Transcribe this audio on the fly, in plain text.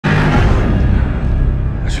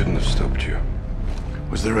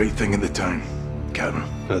Was the right thing at the time, Captain?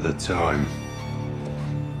 At the time.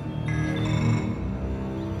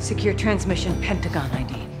 Secure transmission, Pentagon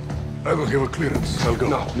ID. I will give a clearance. I'll go.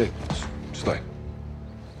 No, Nick, stay.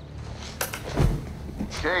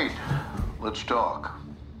 Kate, let's talk.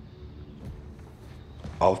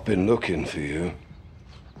 I've been looking for you.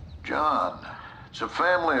 John, it's a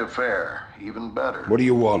family affair. Even better. What do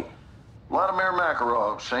you want? Vladimir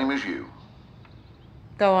Makarov, same as you.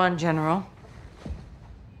 Go on, General.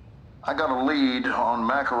 I got a lead on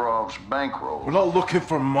Makarov's bankroll. We're not looking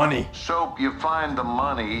for money. So you find the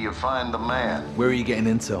money, you find the man. Where are you getting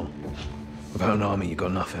intel? Without an army, you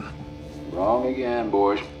got nothing. Wrong again,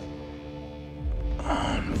 boys.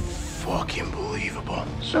 Unfucking believable.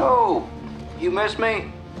 So, you missed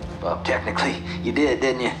me? Well, technically, you did,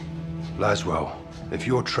 didn't you? Laswell, if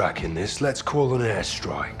you're tracking this, let's call an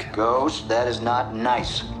airstrike. Ghost, that is not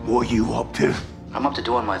nice. What are you up to? I'm up to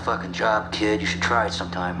doing my fucking job, kid. You should try it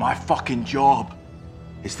sometime. My fucking job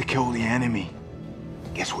is to kill the enemy.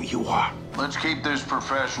 Guess what you are? Let's keep this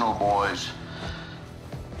professional, boys.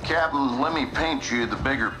 Captain, let me paint you the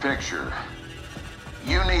bigger picture.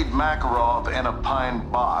 You need Makarov in a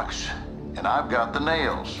pine box, and I've got the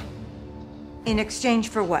nails. In exchange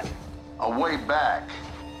for what? A way back.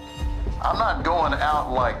 I'm not going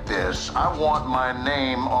out like this. I want my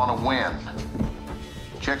name on a win.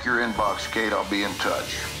 Check your inbox, Kate. I'll be in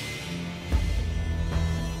touch.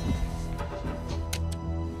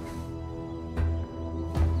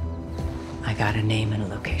 I got a name and a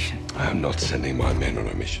location. I am not sending my men on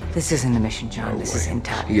a mission. This isn't a mission, John. No This way. is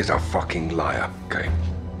intel. He is a fucking liar, okay?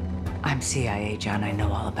 I'm CIA, John. I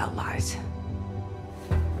know all about lies.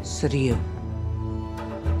 So do you.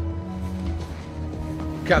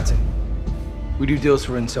 Captain, we do deals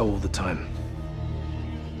for intel all the time.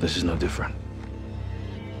 This is no different.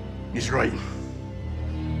 He's right.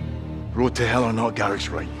 Road to hell or not, Garrick's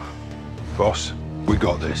right. Boss, we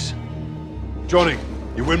got this. Johnny,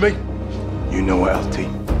 you with me? You know it, LT.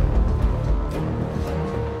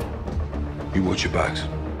 You watch your backs.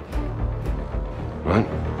 Right?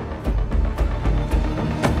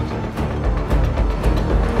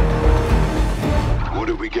 What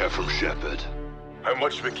did we get from Shepard? How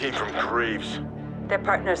much we came from Graves? They're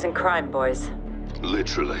partners in crime, boys.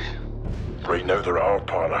 Literally. Right now they're our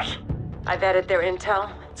partners. I vetted their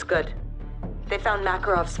intel. It's good. They found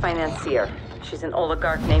Makarov's financier. She's an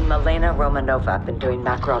oligarch named Milena Romanova. Been doing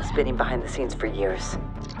Makarov's bidding behind the scenes for years.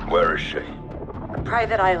 Where is she? A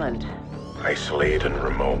private island. Isolated and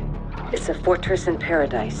remote. It's a fortress in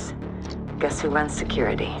paradise. Guess who runs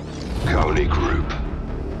security? County Group.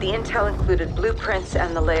 The intel included blueprints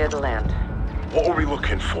and the lay of the land. What are we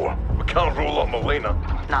looking for? We can't roll up Milena.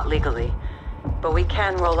 Not legally, but we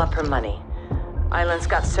can roll up her money. Island's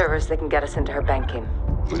got servers that can get us into her banking.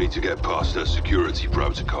 We need to get past their security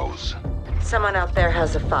protocols. Someone out there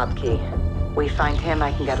has a FOB-Key. We find him,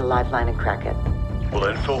 I can get a live line and crack it.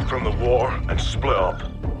 We'll infill from the water and split up.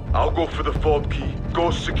 I'll go for the FOB-Key.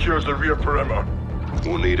 Ghost secures the rear perimeter.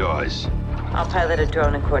 We'll need eyes. I'll pilot a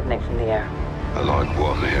drone and coordinate from the air. I like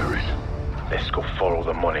what I'm hearing. Let's go follow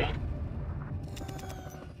the money.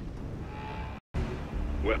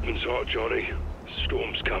 Weapons hot, Johnny.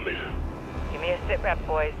 Storm's coming. Give me a sit rep,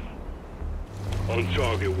 boys. On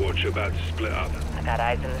target watch, about to split up. I got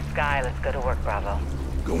eyes in the sky. Let's go to work, Bravo.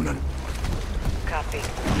 Going in. Copy.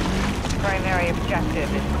 Primary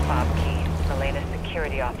objective is the FOB-Key. Milena's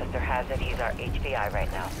security officer has it. He's our HDI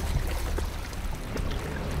right now.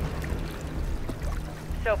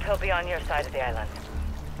 Soap, he'll be on your side of the island.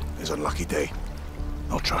 It's a lucky day.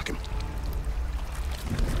 I'll track him.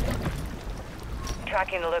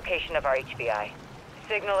 Tracking the location of our HBI.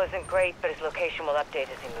 Signal isn't great, but his location will update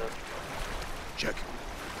as he moves. Check.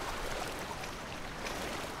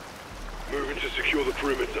 Moving to secure the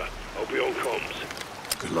perimeter. I'll be on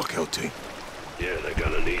comms. Good luck, LT. Yeah, they're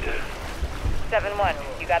gonna need it. 7-1,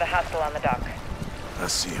 you got a hostile on the dock. I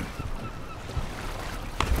see him.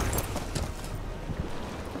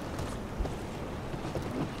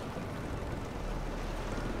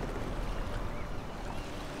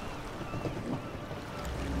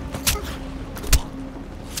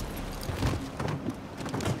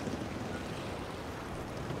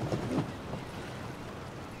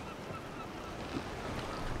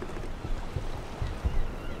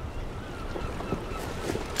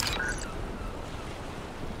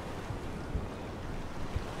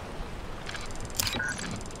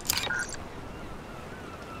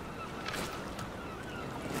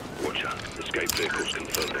 Escape vehicles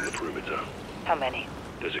confirmed on the perimeter. How many?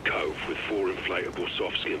 There's a cove with 4 inflatable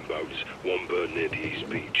soft-skin boats. One bird near the east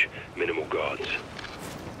beach. Minimal guards.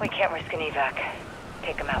 We can't risk an evac.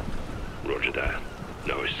 Take him out. Roger that.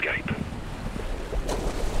 No escape.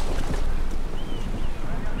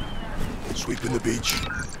 Sweeping the beach.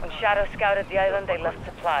 When Shadow scouted the island, they left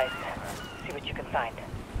supplies. See what you can find.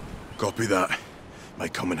 Copy that.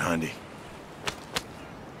 Might come in handy.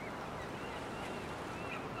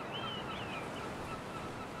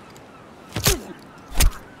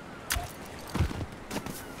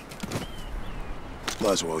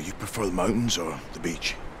 Laswell, you prefer the mountains or the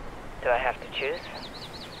beach? Do I have to choose?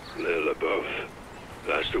 Little of both.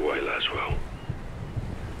 That's the way, Laswell.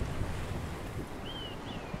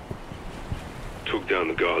 Took down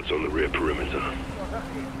the guards on the rear perimeter.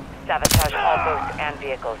 Sabotage all boats and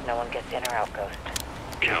vehicles. No one gets in or out, Ghost.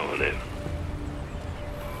 Count on it.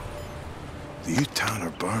 Do you tan or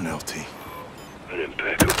burn, LT? An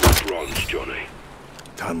impeccable bronze, Johnny.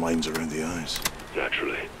 Tan lines around the eyes.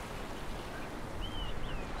 Naturally.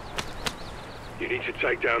 You need to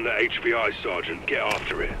take down the HVI, Sergeant. Get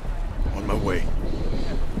after it. On my way.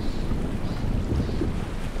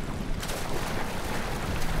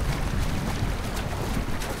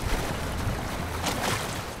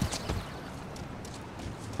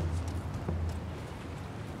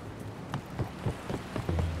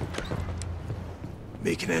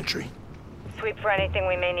 Make an entry. Sweep for anything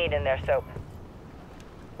we may need in there, Soap.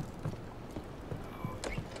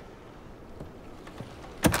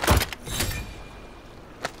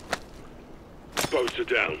 Boats are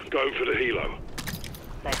down. Going for the helo.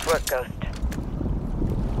 Nice work, Ghost.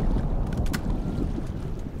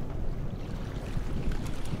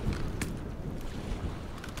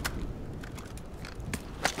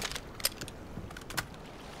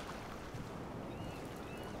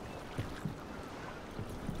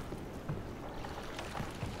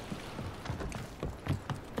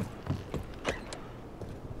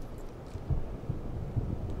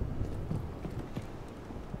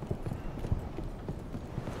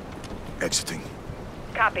 Exiting.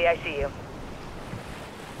 Copy, I see you.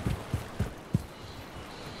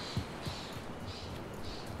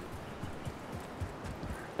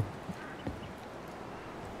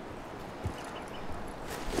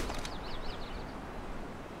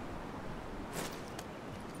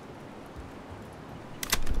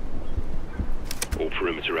 All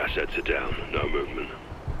perimeter assets are down. No movement.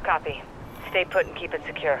 Copy. Stay put and keep it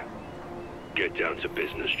secure. Get down to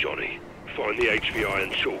business, Johnny. Find the HVI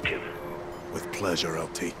and chalk him. With pleasure,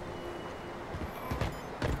 LT.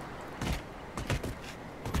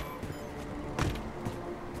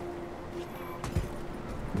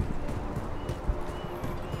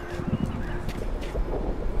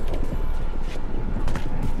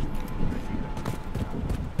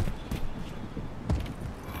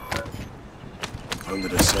 Found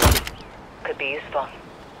it aside. Could be useful.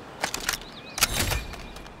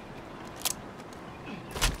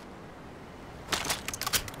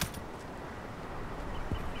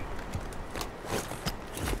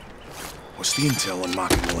 What's the intel on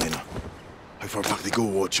Mac and Milena? How far back they go,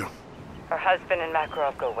 Watcher? Her husband and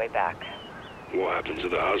Makarov go way back. What happened to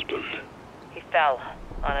the husband? He fell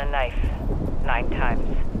on a knife 9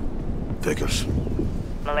 times. Figures.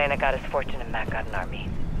 Milena got his fortune and Mac got an army.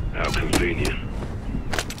 How convenient.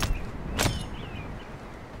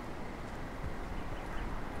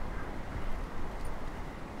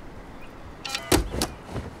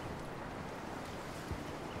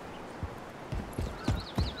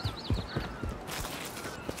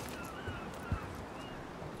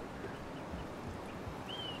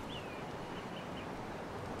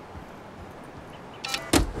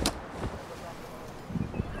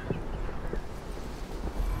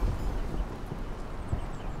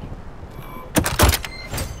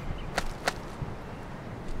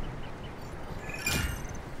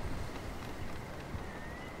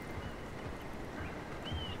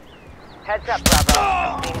 Heads up, Bravo.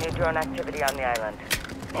 I'm seeing new drone activity on the island.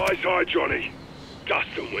 Eyes high, Johnny. Dust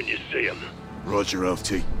them when you see them. Roger,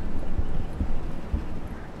 LT.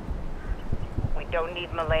 We don't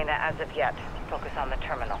need Milena as of yet. Focus on the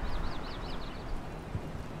terminal.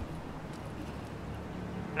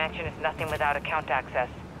 Mansion is nothing without account access.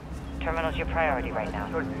 Terminal's your priority right now.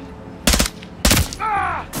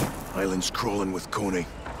 Island's crawling with Coney.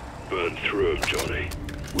 Burn through him, Johnny.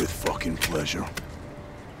 With fucking pleasure.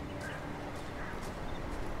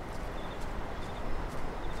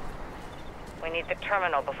 We need the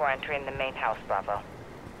terminal before entering the main house, Bravo.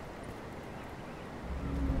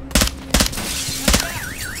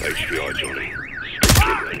 HVI, Johnny. Stick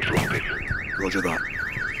him and drop him. Roger that.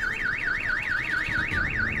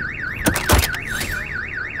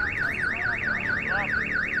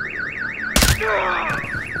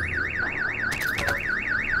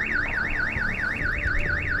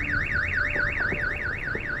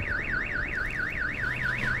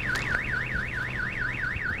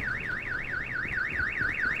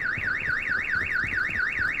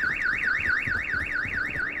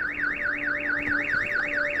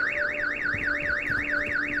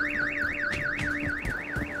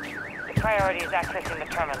 priority is accessing the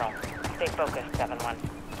terminal. Stay focused, 7-1.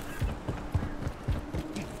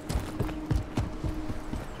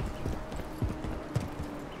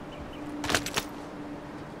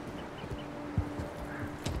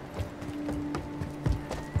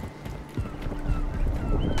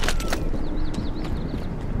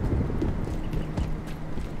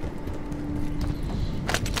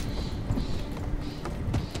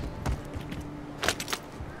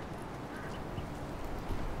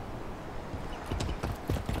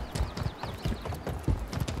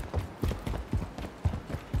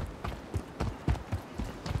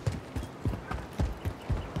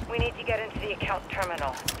 We need to get into the account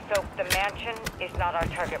terminal. So the mansion is not our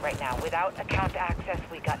target right now. Without account access,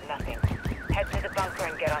 we got nothing. Head to the bunker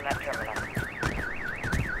and get on that terminal.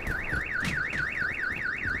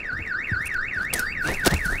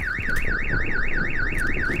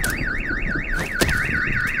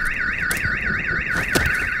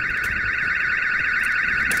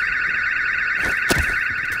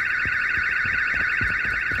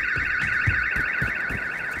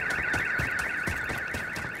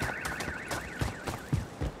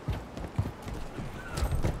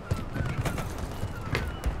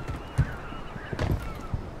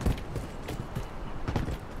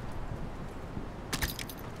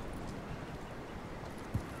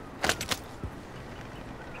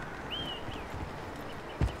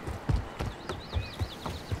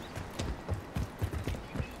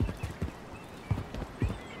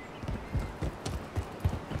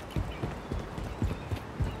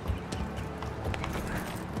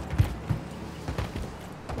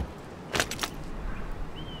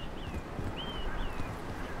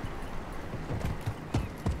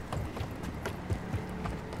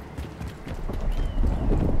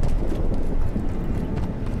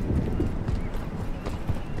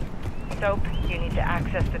 Soap, you need to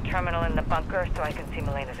access the terminal in the bunker so I can see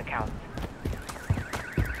Milena's accounts.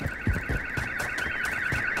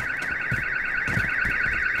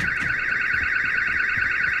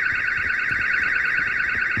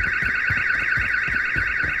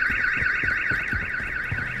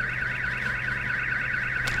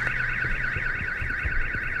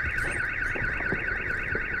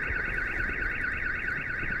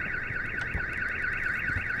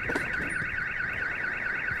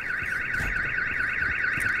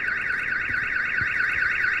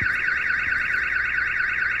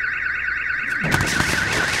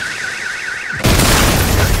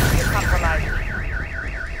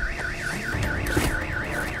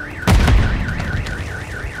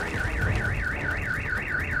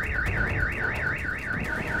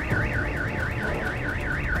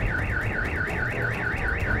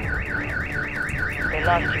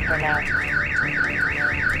 Lost you for now.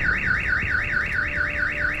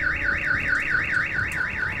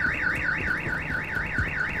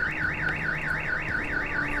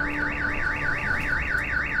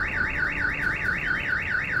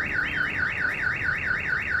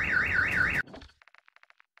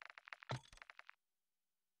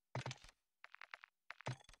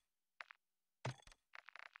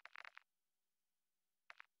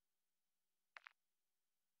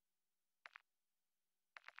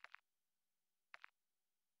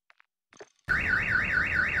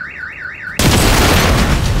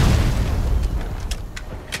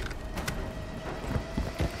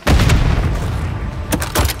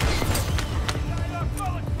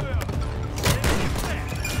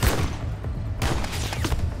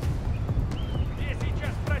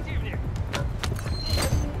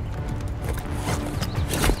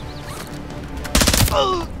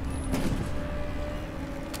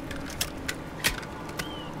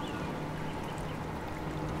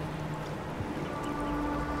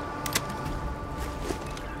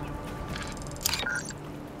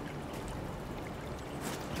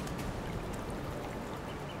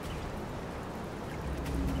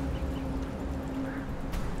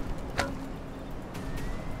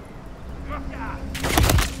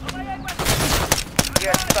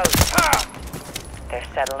 You're exposed. They're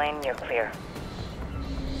settling, you're clear.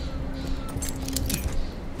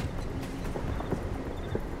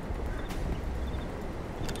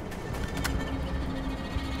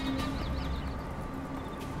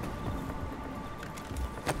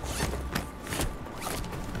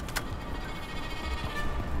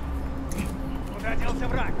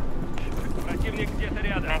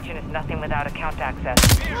 Mansion is nothing without account access.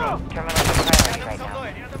 Terminal is a priority right now.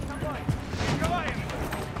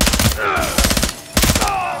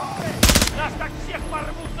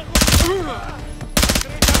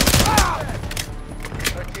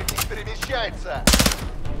 Противник перемещается!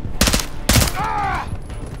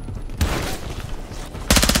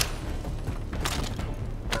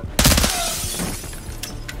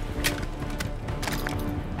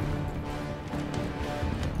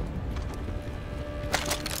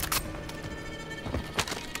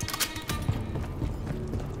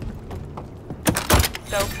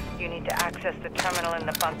 Soap, you need to access the terminal in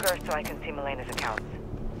the bunker so I can see Milena's accounts.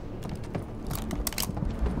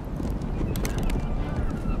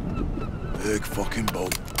 Big fucking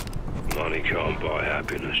boat. Money can't buy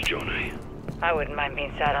happiness, Johnny. I wouldn't mind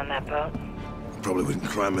being sat on that boat. Probably wouldn't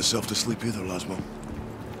cry myself to sleep either, Lasmo.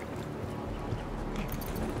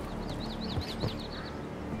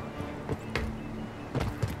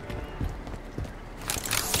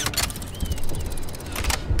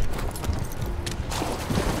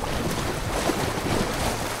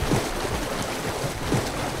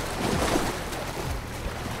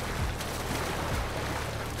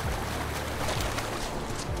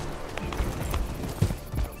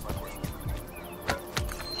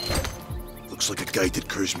 Looks like a guided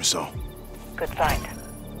cruise missile. Good find.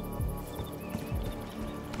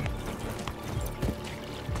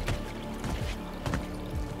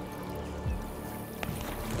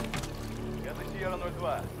 Это Сьерра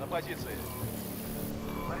 02, на позиции.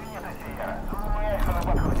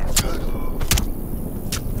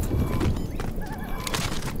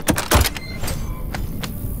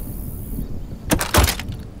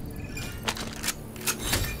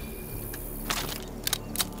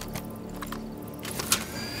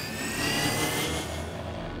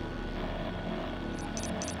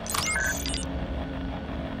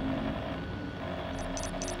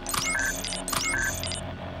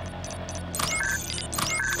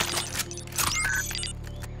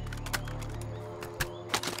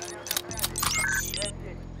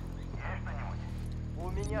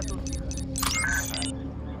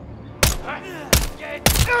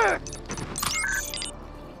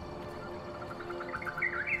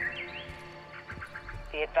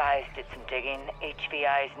 Be advised, did some digging.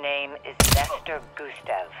 HVI's name is Nestor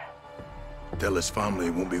Gustav. Tell his family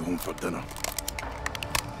he won't be home for dinner.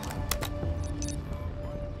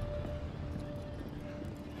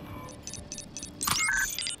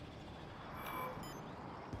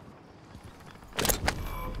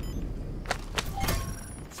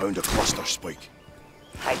 Found a cluster spike.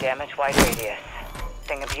 High damage, wide radius.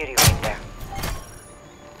 Thing of beauty right there.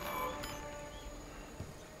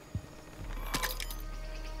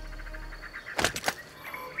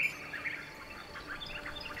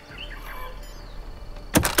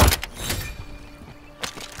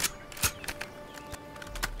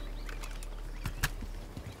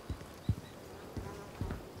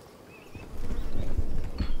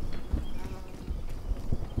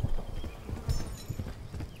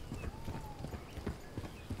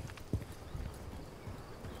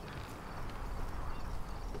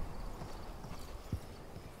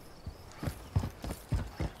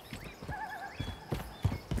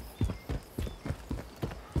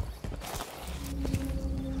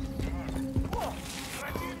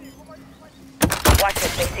 Watch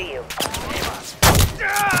it, they see you.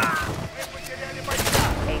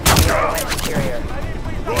 HDR went interior.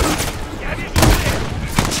 Close.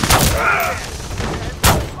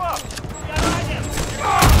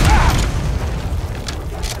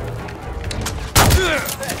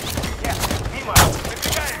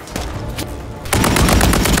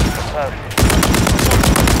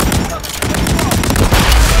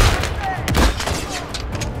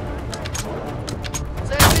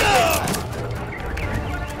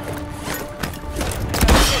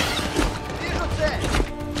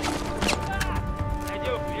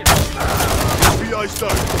 FBI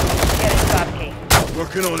start. Get it, FOB-Key.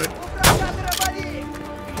 Working on it.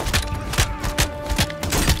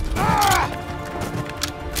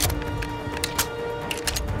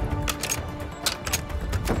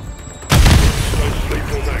 Don't sleep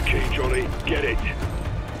on that key, Johnny. Get it.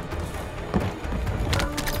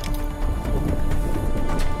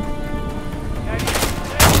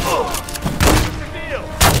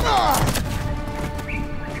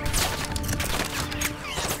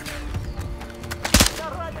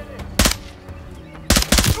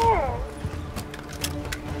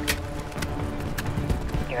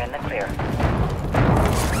 You're in the clear.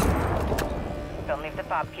 Don't leave the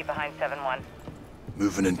FOB-Key behind 7-1.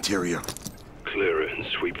 Moving interior. Clear it and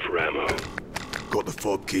sweep for ammo. Got the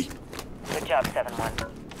FOB-Key. Good job,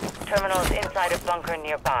 7-1. Terminal is inside a bunker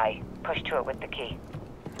nearby. Push to it with the key.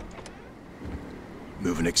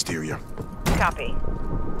 Moving exterior. Copy.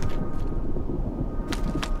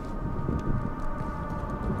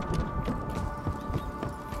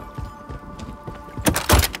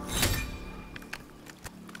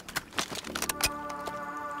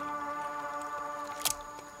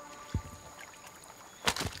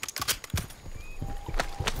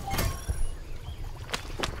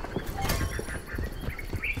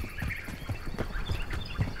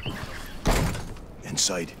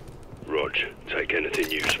 Inside. Rog, take anything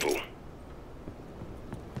useful.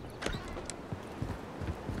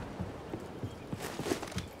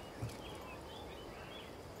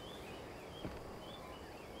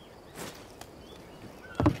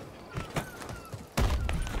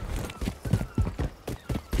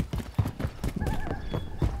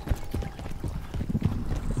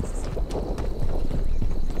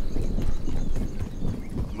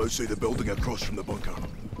 I'm outside the building across from the bunker.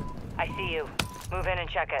 I see you. Move in and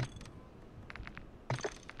check it.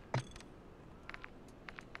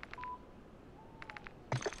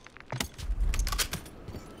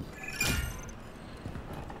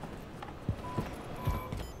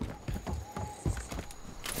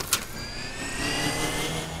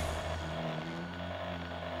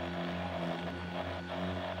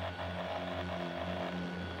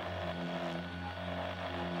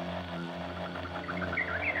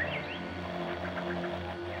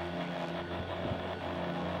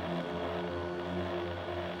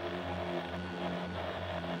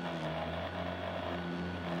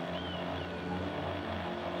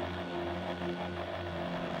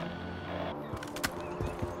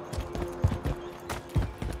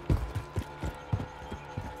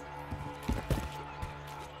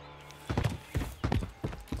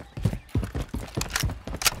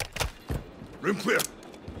 Room clear.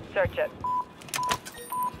 Search it.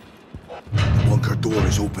 Bunker door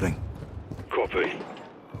is opening. Copy.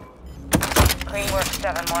 Clean work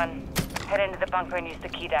 7-1. Head into the bunker and use the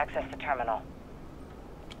key to access the terminal.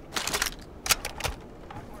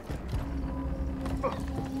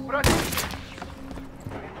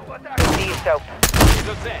 See you, Soap.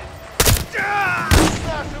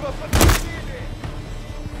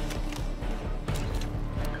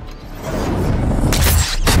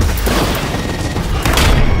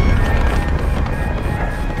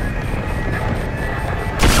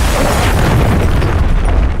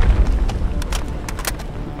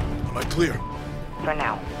 Clear. For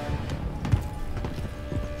now.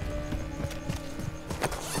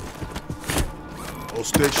 All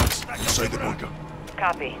stations inside the bunker.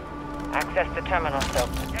 Copy. Access the terminal, Soap.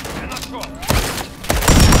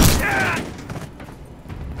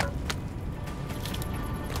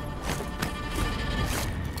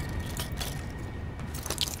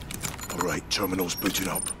 All right, terminal's booting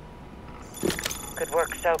up. Good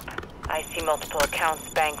work, Soap. I see multiple accounts,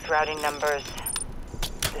 banks, routing numbers.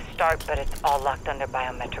 Start, but it's all locked under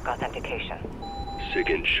biometric authentication.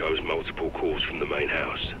 SIGINT shows multiple calls from the main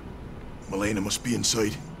house. Milena must be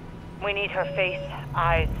inside. We need her face,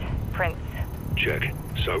 eyes, prints. Check.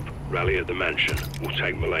 Soap, rally at the mansion. We'll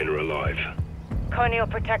take Milena alive. Coney will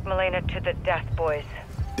protect Milena to the death, boys.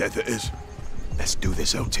 Death it is. Let's do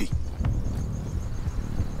this, LT.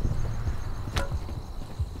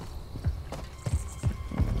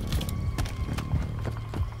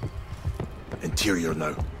 Interior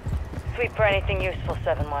now. Sweep for anything useful,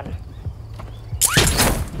 7-1.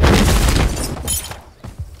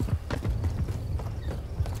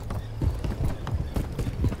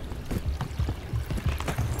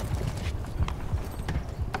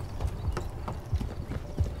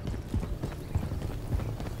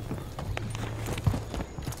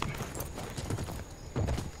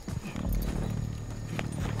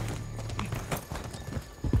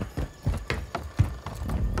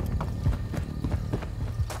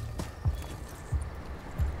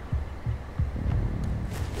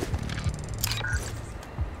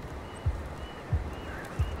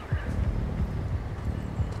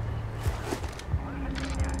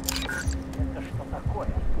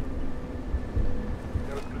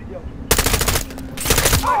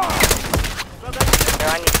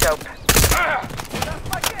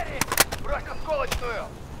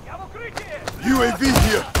 UAV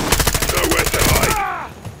here! Nowhere to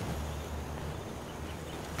hide!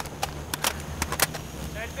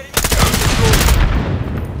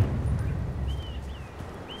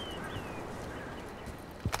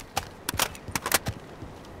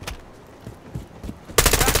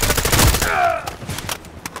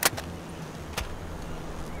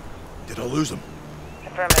 Did I lose him?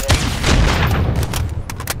 Affirmative.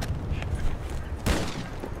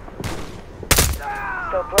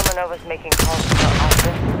 So Romanova's making calls to our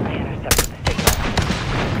office. I intercepted the signal.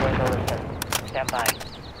 We're to listen. Stand by.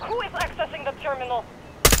 Who is accessing the terminal?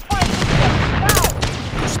 Find them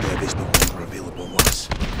now! Stead is no longer available, lass.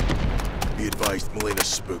 Be advised, Milena's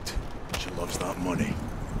spooked. She loves that money.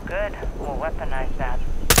 Good. We'll weaponize that.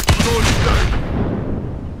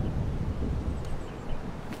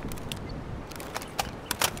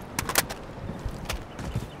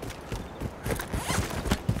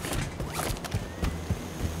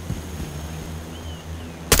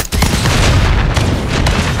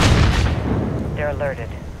 They're alerted.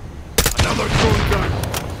 Another drone gun!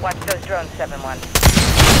 Watch those drones, 7-1.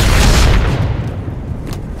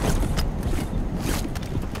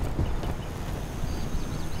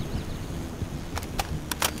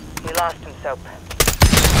 We lost him, Soap.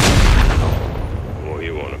 What are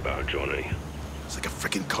you on about, Johnny? It's like a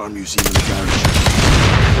freaking car museum in the garage.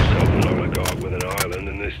 Yourself an oligarch with an island,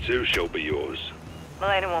 and this too shall be yours.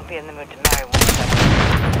 Milena won't be in the mood to marry one of them.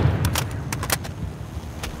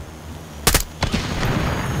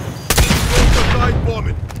 Dive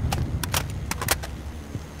bombing.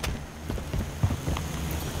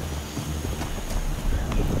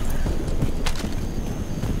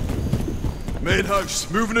 Main house,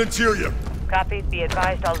 moving interior. Copy. Be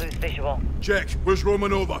advised I'll lose visual. Check. Where's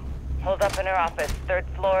Romanova? Hold up in her office, 3rd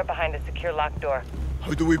floor, behind a secure locked door.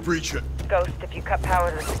 How do we breach it? Ghost, if you cut power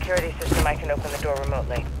to the security system, I can open the door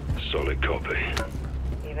remotely. Solid copy.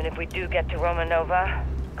 Even if we do get to Romanova,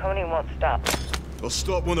 Coney won't stop. They'll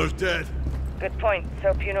stop when they're dead. Good point.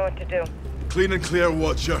 Soap, you know what to do. Clean and clear,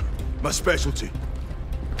 Watcher. My specialty.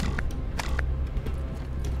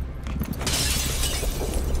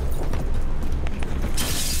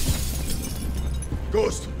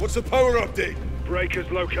 Ghost, what's the power update? Breakers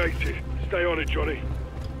located. Stay on it, Johnny.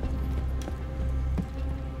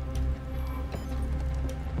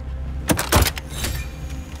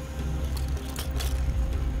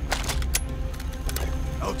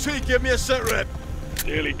 LT, give me a set rep.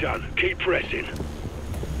 Nearly done. Keep pressing.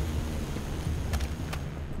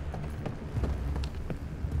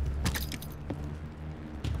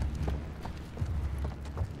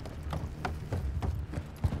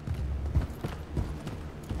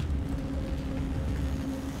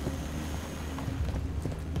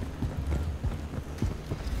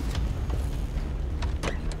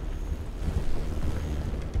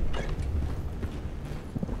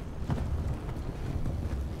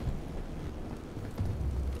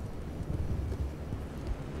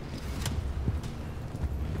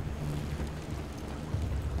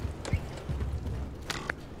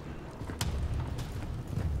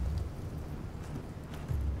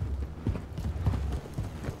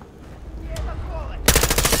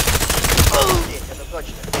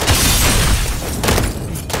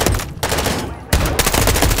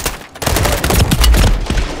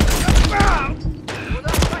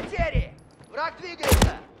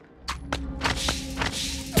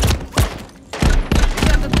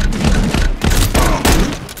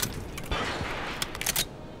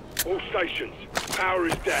 All stations, power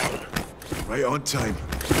is down. Right on time.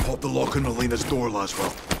 Pop the lock on Milena's door,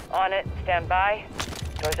 Laswell. On it. Stand by.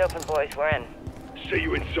 Doors open, boys. We're in. See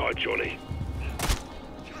you inside, Johnny.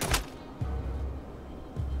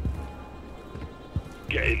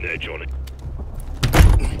 Get in there, Johnny.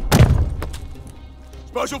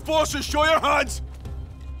 Special Forces, show your hands!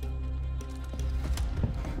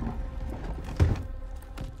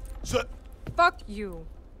 Sit. Fuck you.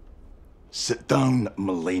 Sit down,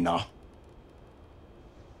 Milena.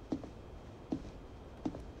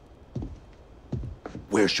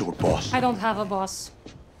 Where's your boss? I don't have a boss.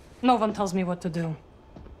 No one tells me what to do.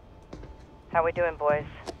 How we doing, boys?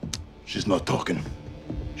 She's not talking.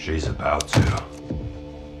 She's about to.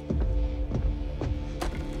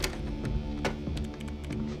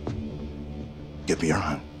 Give me your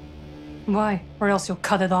hand. Why? Or else you'll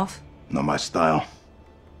cut it off? Not my style.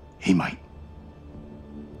 He might.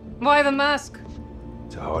 Why the mask?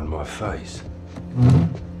 To hide my face.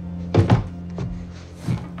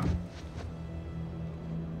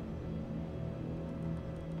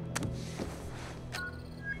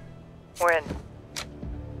 We're in.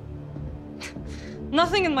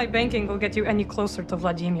 Nothing in my banking will get you any closer to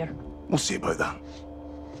Vladimir. We'll see about that.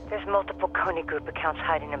 There's multiple Coney Group accounts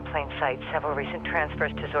hiding in plain sight. Several recent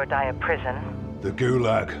transfers to Zordaya prison. The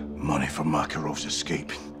Gulag. Money for Makarov's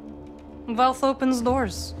escape. Wealth opens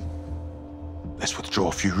doors. Let's withdraw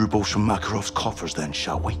a few rubles from Makarov's coffers then,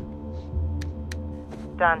 shall we?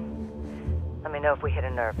 Done. Let me know if we hit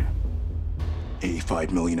a nerve.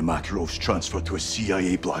 85 million of Makarov's transferred to a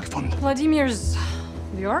CIA black fund. Vladimir's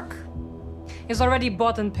York is already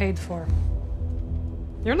bought and paid for.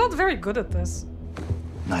 You're not very good at this.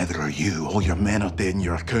 Neither are you. All your men are dead and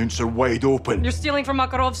your accounts are wide open. You're stealing from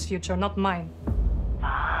Makarov's future, not mine.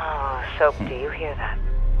 Oh, Soap, do you hear that?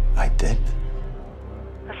 I did.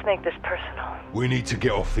 Let's make this personal. We need to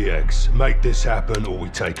get off the X. Make this happen or we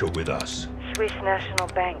take her with us. Swiss National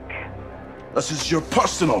Bank. This is your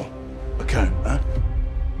personal account, huh?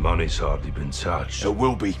 Money's hardly been touched. It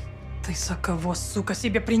will be. Ты за кого, сука,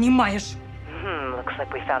 себе принимаешь? Looks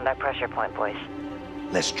like we found that pressure point, boys.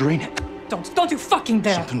 Let's drain it. Don't you fucking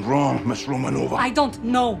dare! Something wrong, Miss Romanova. I don't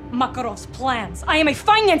know Makarov's plans. I am a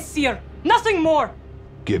financier, nothing more!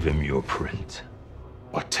 Give him your print.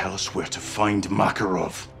 Or tell us where to find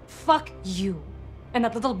Makarov. Fuck you. And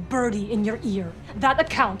that little birdie in your ear. That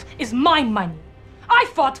account is my money. I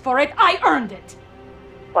fought for it, I earned it.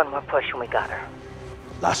 One more push and we got her.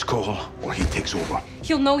 Last call, or he takes over.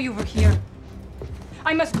 He'll know you were here.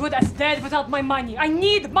 I'm as good as dead without my money. I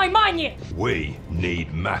need my money! We need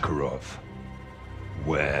Makarov.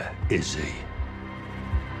 Where is he?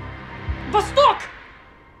 Vostok!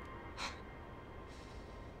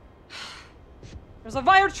 There's a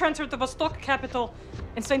wire transfer to Vostok capital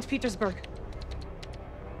in St. Petersburg.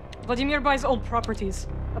 Vladimir buys old properties,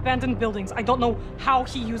 abandoned buildings. I don't know how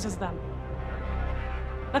he uses them.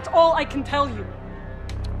 That's all I can tell you.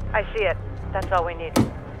 I see it. That's all we need.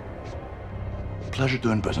 Pleasure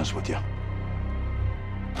doing business with you.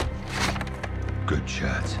 Good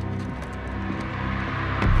chat.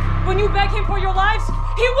 When you beg him for your lives,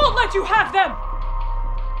 he won't let you have them!